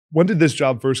when did this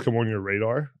job first come on your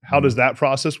radar? How does that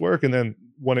process work? And then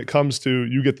when it comes to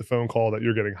you get the phone call that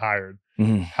you're getting hired,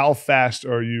 how fast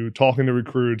are you talking to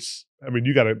recruits? I mean,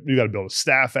 you gotta build a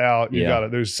staff out.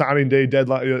 There's signing day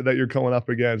deadline that you're coming up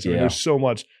against. I mean, there's so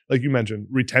much, like you mentioned,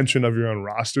 retention of your own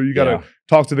roster. You gotta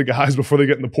talk to the guys before they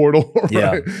get in the portal,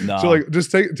 right? So like, just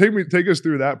take us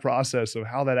through that process of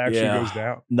how that actually goes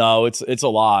down. No, it's a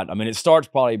lot. I mean, it starts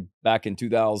probably back in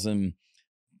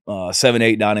 2007,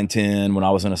 8, 9, and 10 when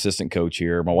I was an assistant coach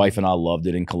here. My wife and I loved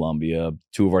it in Columbia.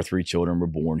 2 of our 3 children were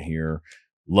born here.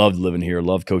 Loved living here.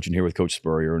 Loved coaching here with Coach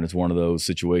Spurrier. And it's one of those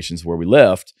situations where we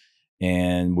left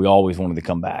and we always wanted to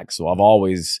come back. So I've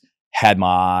always had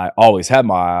my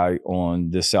eye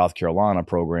on this South Carolina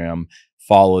program,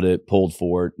 followed it, pulled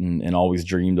for it, and always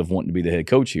dreamed of wanting to be the head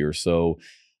coach here. So,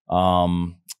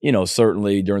 you know,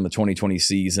 certainly during the 2020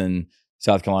 season,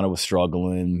 South Carolina was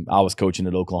struggling. I was coaching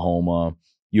at Oklahoma.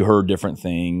 You heard different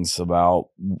things about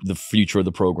the future of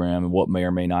the program and what may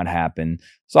or may not happen.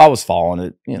 So I was following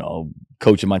it, you know,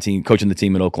 coaching the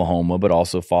team in Oklahoma, but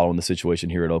also following the situation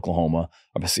here at Oklahoma,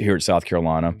 here at South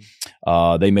Carolina.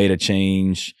 They made a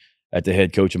change at the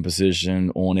head coaching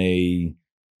position on a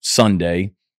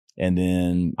Sunday. And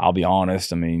then I'll be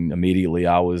honest, I mean, immediately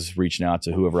I was reaching out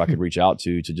to whoever I could reach out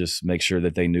to just make sure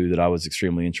that they knew that I was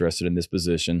extremely interested in this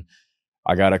position.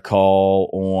 I got a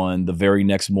call on the very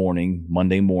next morning,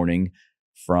 Monday morning,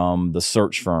 from the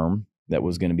search firm that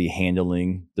was going to be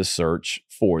handling the search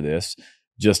for this,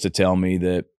 just to tell me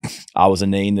that I was a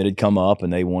name that had come up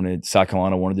and South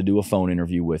Carolina wanted to do a phone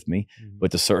interview with me.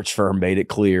 But the search firm made it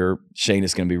clear, Shane,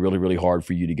 it's going to be really, really hard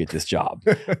for you to get this job.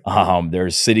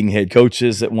 There's sitting head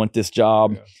coaches that want this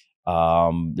job.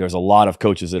 There's a lot of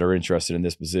coaches that are interested in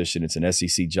this position. It's an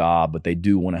SEC job, but they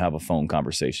do want to have a phone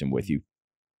conversation with you.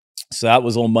 So that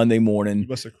was on Monday morning. You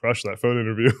must have crushed that phone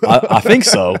interview. I think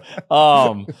so.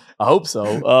 I hope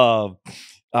so.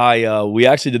 We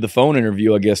actually did the phone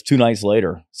interview, I guess, 2 nights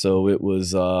later. So it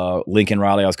was Lincoln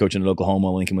Riley. I was coaching at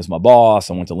Oklahoma. Lincoln was my boss.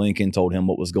 I went to Lincoln, told him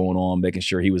what was going on, making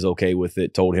sure he was okay with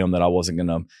it. Told him that it wasn't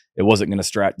gonna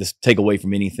take away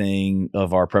from anything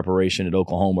of our preparation at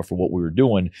Oklahoma for what we were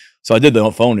doing. So I did the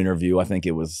phone interview. I think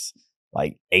it was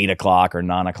like 8 o'clock or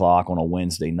 9 o'clock on a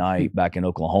Wednesday night back in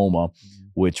Oklahoma,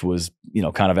 which was, you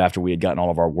know, kind of after we had gotten all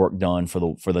of our work done for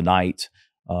the night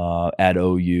at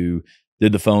OU.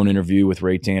 Did the phone interview with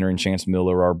Ray Tanner and Chance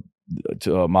Miller,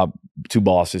 my 2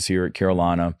 bosses here at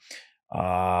Carolina.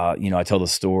 You know, I tell the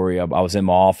story. I was in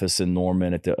my office in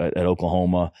Norman at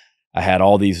Oklahoma. I had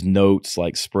all these notes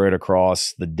like spread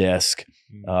across the desk.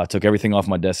 Took everything off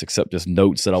my desk except just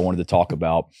notes that I wanted to talk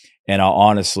about. And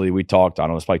we talked, I don't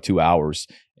know, it was probably 2 hours.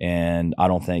 And I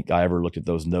don't think I ever looked at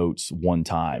those notes one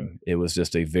time. It was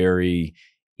just a very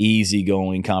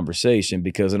easygoing conversation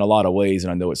because in a lot of ways,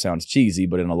 and I know it sounds cheesy,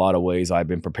 but in a lot of ways, I've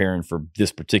been preparing for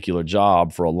this particular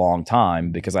job for a long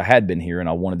time because I had been here and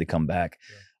I wanted to come back.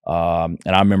 And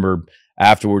I remember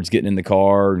afterwards getting in the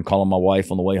car and calling my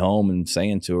wife on the way home and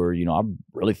saying to her, you know, I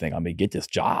really think I may get this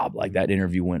job. Like that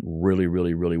interview went really,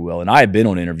 really, really well. And I had been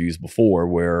on interviews before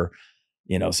where,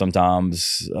 you know,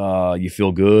 sometimes you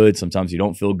feel good, sometimes you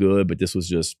don't feel good, but this was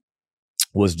just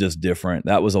different.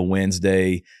 That was a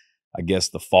Wednesday. I guess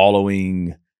the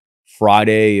following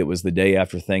Friday, it was the day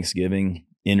after Thanksgiving,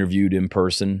 interviewed in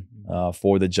person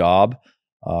for the job.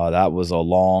 That was a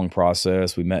long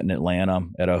process. We met in Atlanta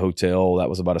at a hotel. That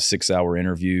was about a 6-hour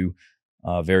interview,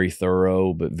 very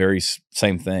thorough, but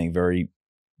same thing, very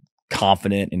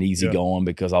confident and easygoing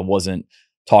because I wasn't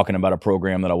talking about a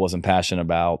program that I wasn't passionate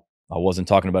about. I wasn't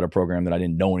talking about a program that I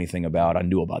didn't know anything about. I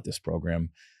knew about this program.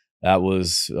 That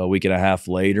was a week and a half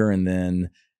later. And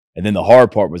then the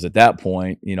hard part was at that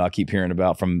point, you know, I keep hearing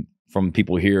about from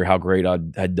people here how great I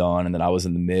had done and that I was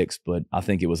in the mix, but I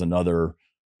think it was another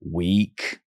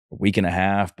week and a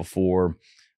half before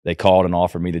they called and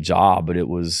offered me the job. But it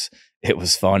was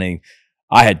funny.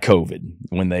 I had COVID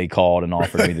when they called and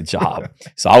offered me the job.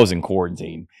 So I was in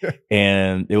quarantine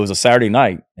and it was a Saturday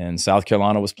night and South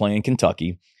Carolina was playing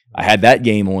Kentucky. I had that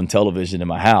game on television in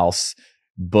my house,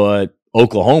 but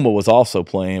Oklahoma was also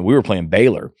playing. We were playing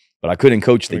Baylor, but I couldn't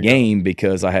coach the game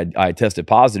because I had tested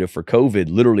positive for COVID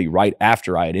literally right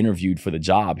after I had interviewed for the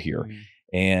job here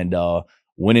and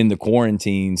went into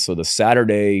quarantine. So the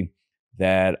Saturday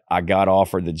that I got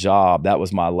offered the job, that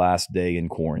was my last day in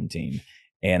quarantine.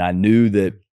 And I knew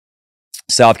that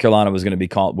South Carolina was going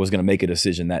to make a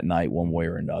decision that night one way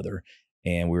or another.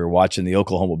 And we were watching the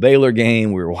Oklahoma Baylor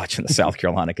game. We were watching the South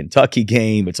Carolina Kentucky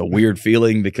game. It's a weird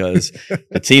feeling because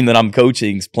the team that I'm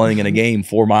coaching is playing in a game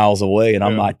 4 miles away and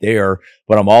I'm not there.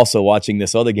 But I'm also watching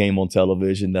this other game on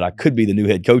television that I could be the new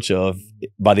head coach of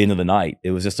by the end of the night.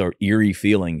 It was just an eerie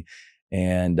feeling.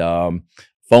 And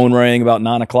phone rang about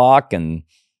 9 o'clock, and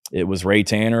it was Ray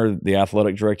Tanner, the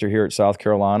athletic director here at South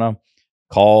Carolina,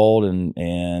 called,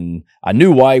 and I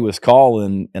knew why he was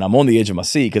calling, and I'm on the edge of my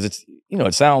seat because it's,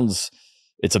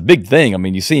 it's a big thing. I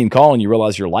mean, you see him calling, you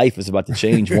realize your life is about to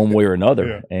change one way or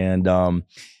another. Yeah. And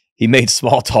he made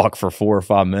small talk for 4 or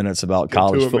 5 minutes about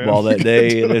college football that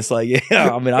day. And it's like,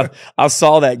 yeah, I mean, I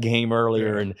saw that game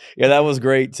earlier, and yeah, that was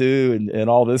great too, and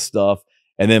all this stuff.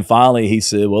 And then finally he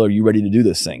said, well, are you ready to do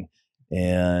this thing?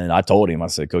 And I told him, I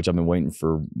said, Coach, I've been waiting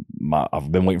for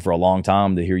a long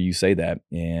time to hear you say that.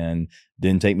 And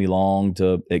didn't take me long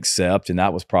to accept. And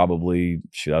that was probably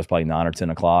 9 or 10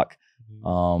 o'clock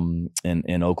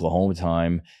in Oklahoma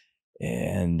time.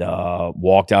 And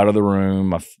walked out of the room.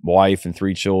 My wife and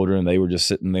 3 children, they were just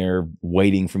sitting there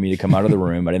waiting for me to come out of the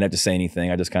room. I didn't have to say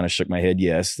anything. I just kind of shook my head,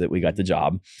 yes, that we got the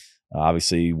job.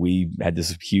 Obviously, we had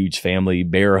this huge family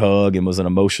bear hug, and was an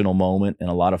emotional moment and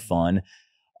a lot of fun.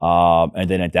 And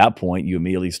then at that point, you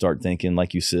immediately start thinking,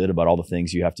 like you said, about all the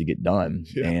things you have to get done.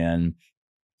 Yeah. And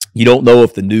you don't know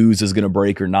if the news is going to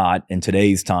break or not. In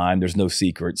today's time, there's no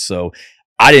secrets. So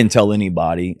I didn't tell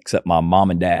anybody except my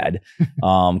mom and dad.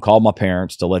 Called my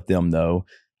parents to let them know.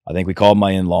 I think we called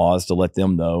my in-laws to let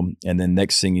them know. And then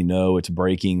next thing you know, it's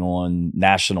breaking on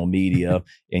national media,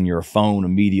 and your phone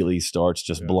immediately starts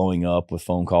just blowing up with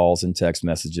phone calls and text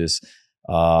messages.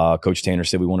 Coach Tanner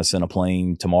said, we want to send a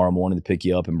plane tomorrow morning to pick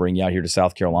you up and bring you out here to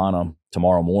South Carolina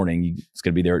tomorrow morning. It's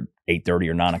going to be there at 8:30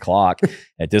 or 9 o'clock.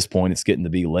 At this point, it's getting to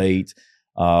be late.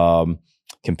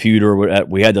 Computer,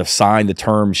 we had to sign the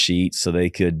term sheet so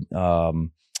they could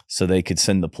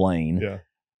send the plane.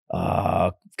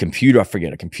 Yeah. Computer, I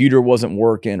forget, a computer wasn't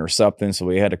working or something, so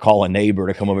we had to call a neighbor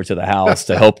to come over to the house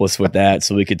to help us with that,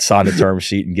 so we could sign the term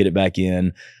sheet and get it back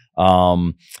in.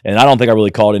 And I don't think I really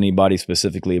called anybody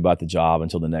specifically about the job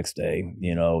until the next day.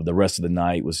 The rest of the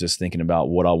night was just thinking about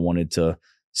what I wanted to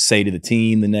say to the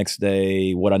team the next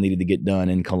day, what I needed to get done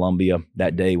in Columbia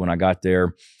that day when I got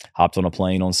there. Hopped on a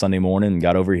plane on Sunday morning and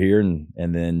got over here,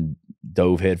 and then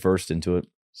dove headfirst into it.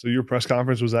 So your press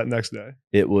conference was that next day?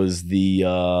 It was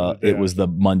was the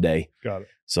Monday. Got it.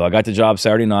 So I got the job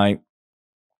Saturday night.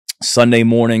 Sunday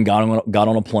morning, got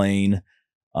on a plane,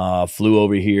 flew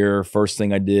over here. First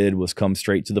thing I did was come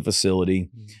straight to the facility.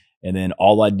 And then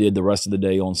all I did the rest of the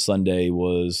day on Sunday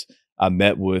was I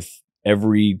met with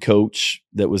every coach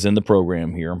that was in the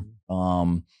program here,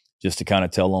 just to kind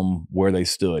of tell them where they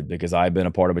stood, because I've been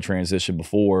a part of a transition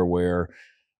before where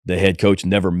the head coach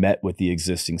never met with the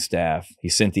existing staff. He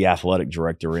sent the athletic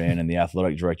director in, and the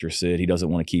athletic director said he doesn't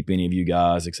want to keep any of you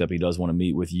guys, except he does want to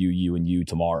meet with you, and you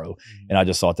tomorrow. And I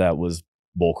just thought that was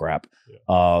bullcrap.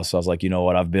 Yeah. So I was like, you know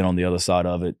what? I've been on the other side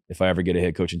of it. If I ever get a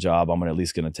head coaching job, I'm at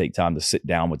least going to take time to sit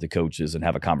down with the coaches and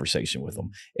have a conversation with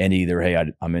them. And either, hey,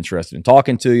 I'm interested in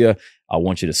talking to you, I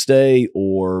want you to stay,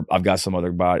 or I've got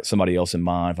somebody else in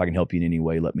mind. If I can help you in any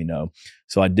way, let me know.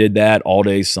 So I did that all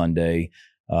day Sunday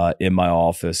in my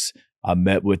office. I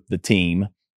met with the team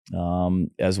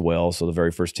as well. So the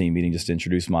very first team meeting, just to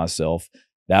introduce myself.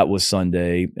 That was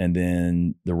Sunday. And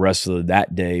then the rest of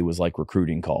that day was like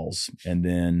recruiting calls. And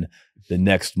then the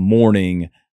next morning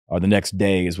or the next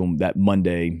day is that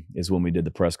Monday is when we did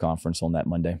the press conference on that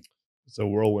Monday. It's a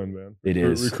whirlwind, man. It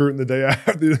is. Recruiting the day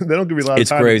after. They don't give you a lot of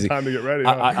time to get ready.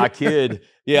 Huh? I kid.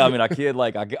 Yeah, I mean, I kid.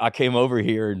 Like, I came over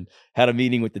here and had a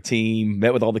meeting with the team,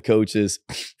 met with all the coaches.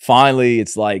 Finally,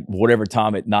 it's like whatever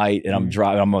time at night, and I'm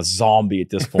driving. I'm a zombie at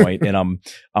this point, and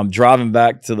I'm driving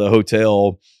back to the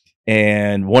hotel,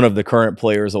 and one of the current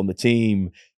players on the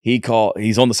team, he's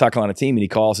on the South Carolina team, and he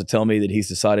calls to tell me that he's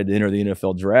decided to enter the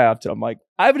NFL draft. And I'm like,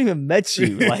 I haven't even met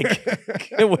you. Like,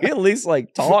 can we at least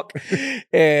like talk?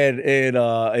 And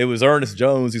it was Ernest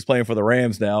Jones, who's playing for the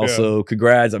Rams now. Yeah. So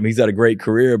congrats. I mean, he's had a great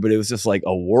career, but it was just like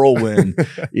a whirlwind.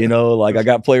 Like I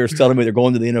got players telling me they're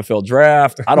going to the NFL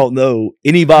draft. I don't know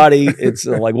anybody. It's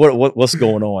like, what's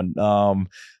going on?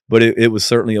 But it was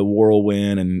certainly a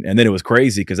whirlwind. And then it was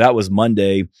crazy because that was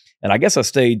Monday. And I guess I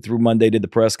stayed through Monday, did the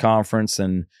press conference,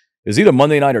 and it was either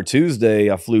Monday night or Tuesday.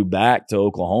 I flew back to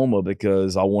Oklahoma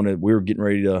because we were getting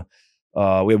ready to,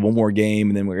 we had one more game,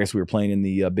 and then I guess we were playing in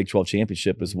the Big 12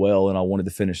 championship as well. And I wanted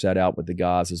to finish that out with the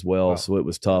guys as well. Wow. So it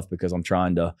was tough because I'm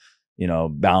trying to,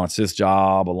 balance this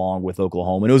job along with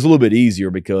Oklahoma. And it was a little bit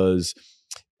easier because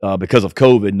of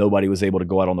COVID, nobody was able to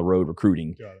go out on the road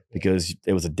recruiting because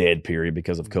it was a dead period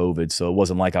because of COVID. So it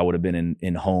wasn't like I would have been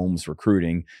in homes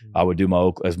recruiting. I would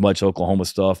do as much Oklahoma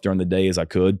stuff during the day as I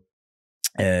could,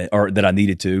 or that I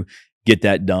needed to get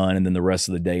that done. And then the rest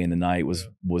of the day and the night was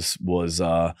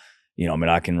I mean,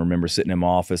 I can remember sitting in my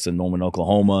office in Norman,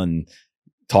 Oklahoma, and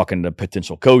talking to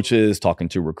potential coaches, talking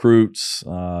to recruits,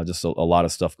 just a lot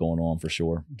of stuff going on for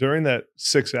sure. During that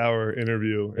 6-hour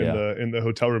interview in the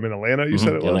hotel room in Atlanta, you said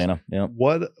it was Atlanta. Yeah.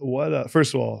 What?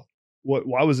 First of all,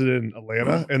 why was it in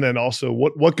Atlanta? And then also,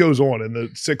 what goes on in the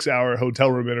 6-hour hotel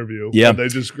room interview? Yeah. They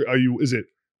just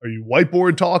are you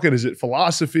whiteboard talking? Is it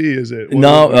philosophy? Is it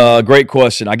great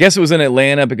question. I guess it was in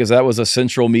Atlanta because that was a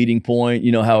central meeting point.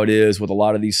 You know how it is with a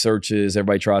lot of these searches.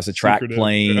 Everybody tries to track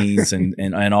planes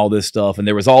and all this stuff. And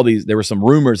there were some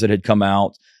rumors that had come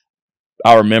out.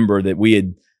 I remember that we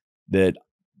had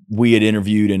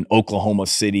interviewed in Oklahoma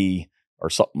City or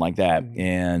something like that.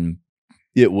 And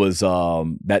it was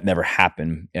that never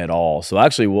happened at all. So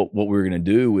actually what we were going to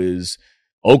do is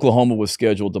Oklahoma was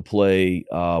scheduled to play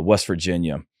West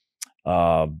Virginia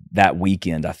that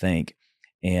weekend, I think.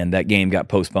 And that game got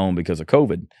postponed because of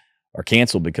COVID or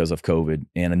canceled because of COVID.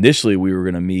 And initially we were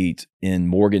going to meet in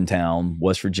Morgantown,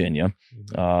 West Virginia,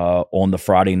 on the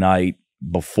Friday night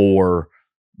before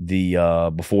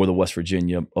the West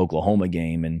Virginia Oklahoma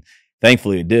game. And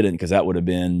thankfully it didn't, because that would have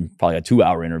been probably a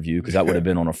 2-hour interview, because that would have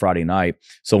been on a Friday night.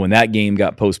 So when that game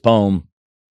got postponed,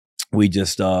 we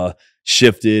just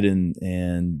shifted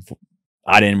and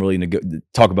I didn't really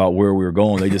talk about where we were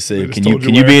going. They just said, can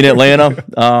you be in Atlanta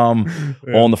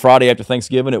on the Friday after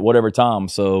Thanksgiving at whatever time?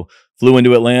 So flew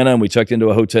into Atlanta and we checked into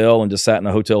a hotel and just sat in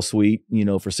a hotel suite,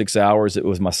 for 6 hours. It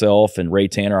was myself and Ray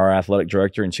Tanner, our athletic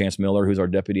director, and Chance Miller, who's our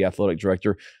deputy athletic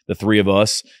director, the three of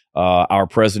us. Our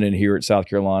president here at South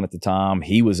Carolina at the time,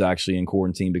 he was actually in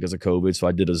quarantine because of COVID. So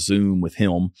I did a Zoom with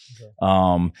him.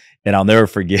 Okay. And I'll never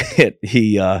forget,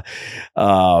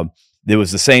 it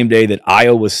was the same day that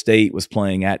Iowa State was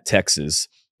playing at Texas,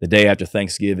 the day after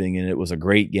Thanksgiving, and it was a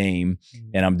great game.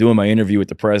 And I'm doing my interview with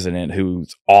the president,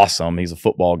 who's awesome. He's a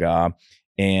football guy.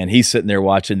 And he's sitting there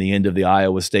watching the end of the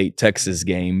Iowa State-Texas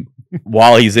game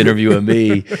while he's interviewing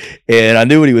me. And I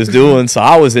knew what he was doing, so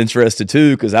I was interested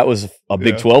too, because that was a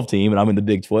Big 12 team, and I'm in the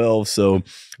Big 12. So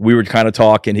we were kind of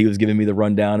talking. He was giving me the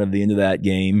rundown of the end of that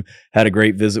game. Had a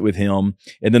great visit with him.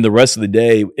 And then the rest of the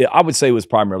day, I would say it was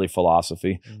primarily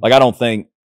philosophy. Like, I don't think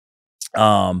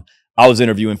I was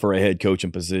interviewing for a head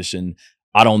coaching position.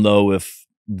 I don't know if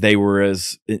they were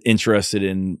as interested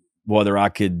in whether I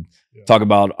could talk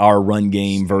about our run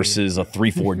game versus a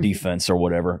 3-4 defense or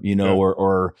whatever,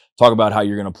 or talk about how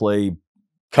you're going to play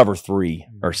cover 3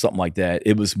 or something like that.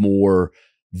 It was more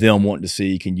them wanting to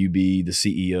see, can you be the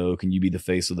CEO? Can you be the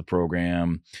face of the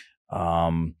program?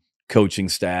 Coaching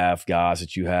staff, guys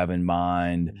that you have in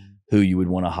mind, who you would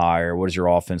want to hire. What does your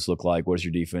offense look like? What does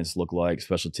your defense look like?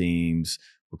 Special teams,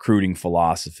 recruiting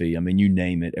philosophy. I mean, you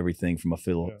name it, everything from a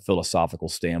philosophical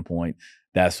standpoint.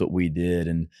 That's what we did.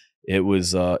 And it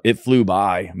was it flew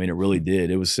by. I mean, it really did.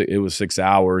 It was 6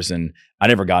 hours, and I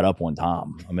never got up one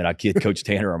time. I mean, I kid Coach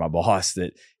Tanner, my boss,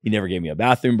 that he never gave me a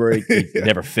bathroom break. He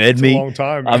never fed me. A long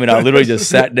time. I mean, I literally just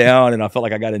sat down, and I felt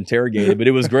like I got interrogated. But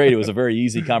it was great. It was a very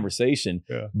easy conversation.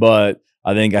 But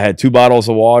I think I had 2 bottles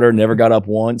of water, never got up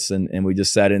once, and we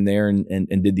just sat in there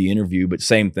and did the interview. But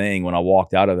same thing, when I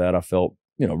walked out of that, I felt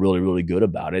really, really good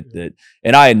about it.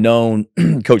 And I had known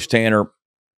Coach Tanner,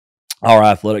 our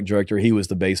athletic director. He was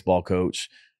the baseball coach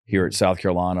here at South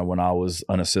Carolina when I was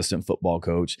an assistant football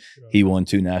coach. He won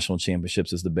 2 national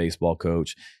championships as the baseball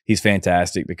coach. He's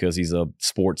fantastic because he's a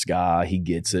sports guy. He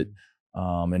gets it.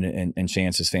 And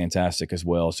Chance is fantastic as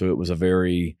well. So it was a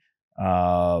very,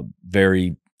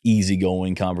 very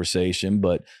easygoing conversation,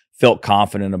 but felt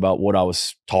confident about what I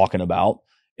was talking about.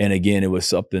 And again, it was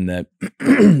something that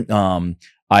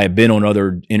I had been on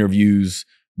other interviews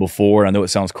before. I know it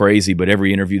sounds crazy, but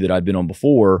every interview that I'd been on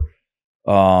before,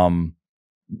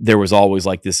 there was always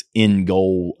like this end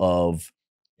goal of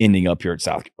ending up here at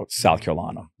South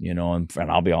Carolina, and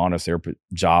I'll be honest, there were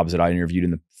jobs that I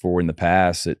interviewed for in the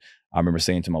past that I remember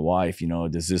saying to my wife,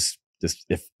 does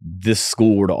if this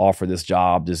school were to offer this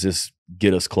job, does this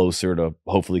get us closer to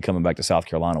hopefully coming back to South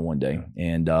Carolina one day?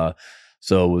 And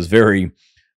so it was very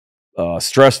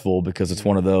stressful, because it's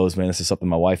one of those, man, this is something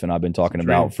my wife and I've been talking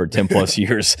about for 10 plus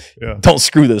years. Don't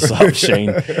screw this up,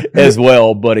 Shane, as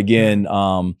well. But again,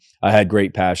 I had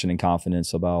great passion and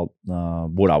confidence about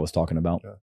what I was talking about.